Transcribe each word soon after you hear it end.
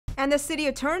And the city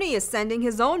attorney is sending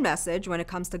his own message when it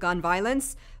comes to gun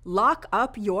violence. Lock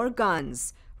up your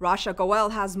guns. Rasha Goel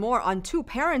has more on 2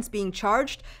 parents being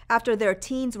charged after their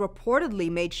teens reportedly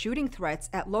made shooting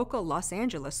threats at local Los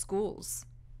Angeles schools.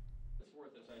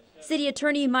 City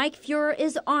Attorney Mike Feuer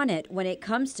is on it when it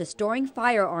comes to storing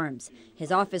firearms.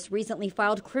 His office recently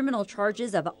filed criminal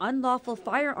charges of unlawful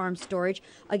firearms storage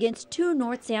against 2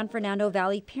 North San Fernando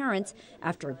Valley parents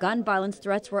after gun violence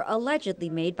threats were allegedly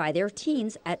made by their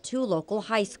teens at 2 local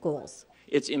high schools.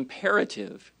 It's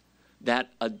imperative that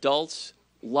adults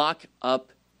lock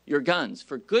up your guns.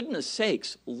 For goodness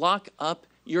sakes, lock up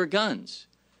your guns.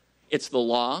 It's the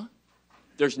law.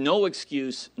 There's no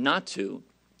excuse not to.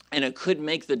 And it could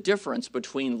make the difference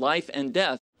between life and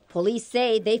death. Police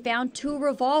say they found 2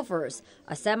 revolvers,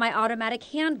 a semi-automatic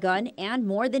handgun, and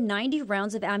more than 90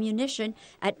 rounds of ammunition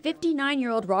at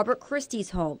 59-year-old Robert Christie's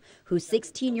home, whose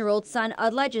 16-year-old son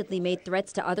allegedly made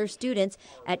threats to other students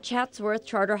at Chatsworth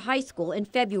Charter High School in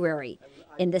February.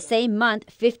 In the same month,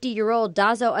 50-year-old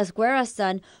Dazo Asguera's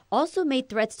son also made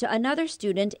threats to another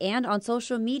student and on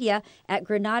social media at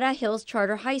Granada Hills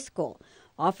Charter High School.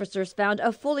 Officers found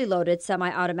a fully loaded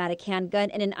semi-automatic handgun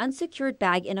in an unsecured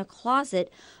bag in a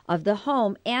closet of the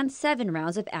home and 7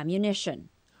 rounds of ammunition.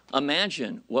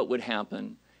 Imagine what would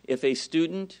happen if a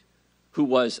student who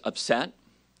was upset,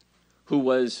 who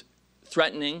was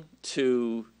threatening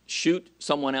to shoot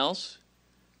someone else,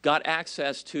 got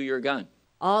access to your gun.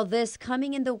 All this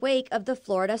coming in the wake of the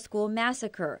Florida school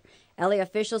massacre. LA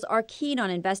officials are keen on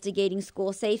investigating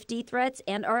school safety threats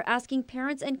and are asking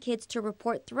parents and kids to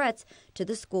report threats to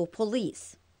the school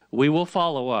police. We will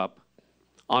follow up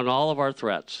on all of our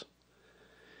threats.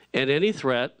 And any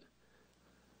threat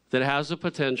that has the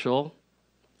potential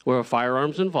where a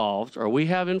firearm's involved, or we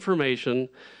have information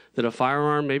that a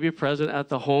firearm may be present at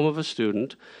the home of a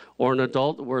student or an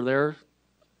adult where they're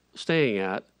staying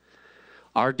at,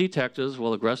 our detectives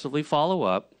will aggressively follow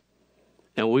up,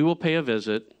 and we will pay a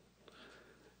visit,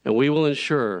 and we will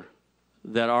ensure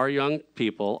that our young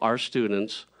people, our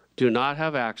students, do not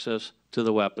have access to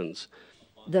the weapons.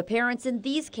 The parents in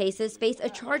these cases face a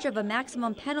charge of a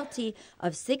maximum penalty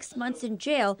of 6 months in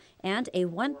jail and a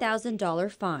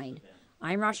 $1,000 fine.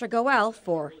 I'm Rasha Goel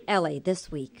for LA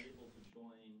This Week.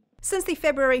 Since the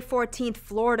February 14th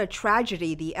Florida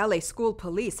tragedy, the LA School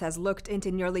Police has looked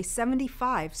into nearly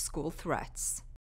 75 school threats.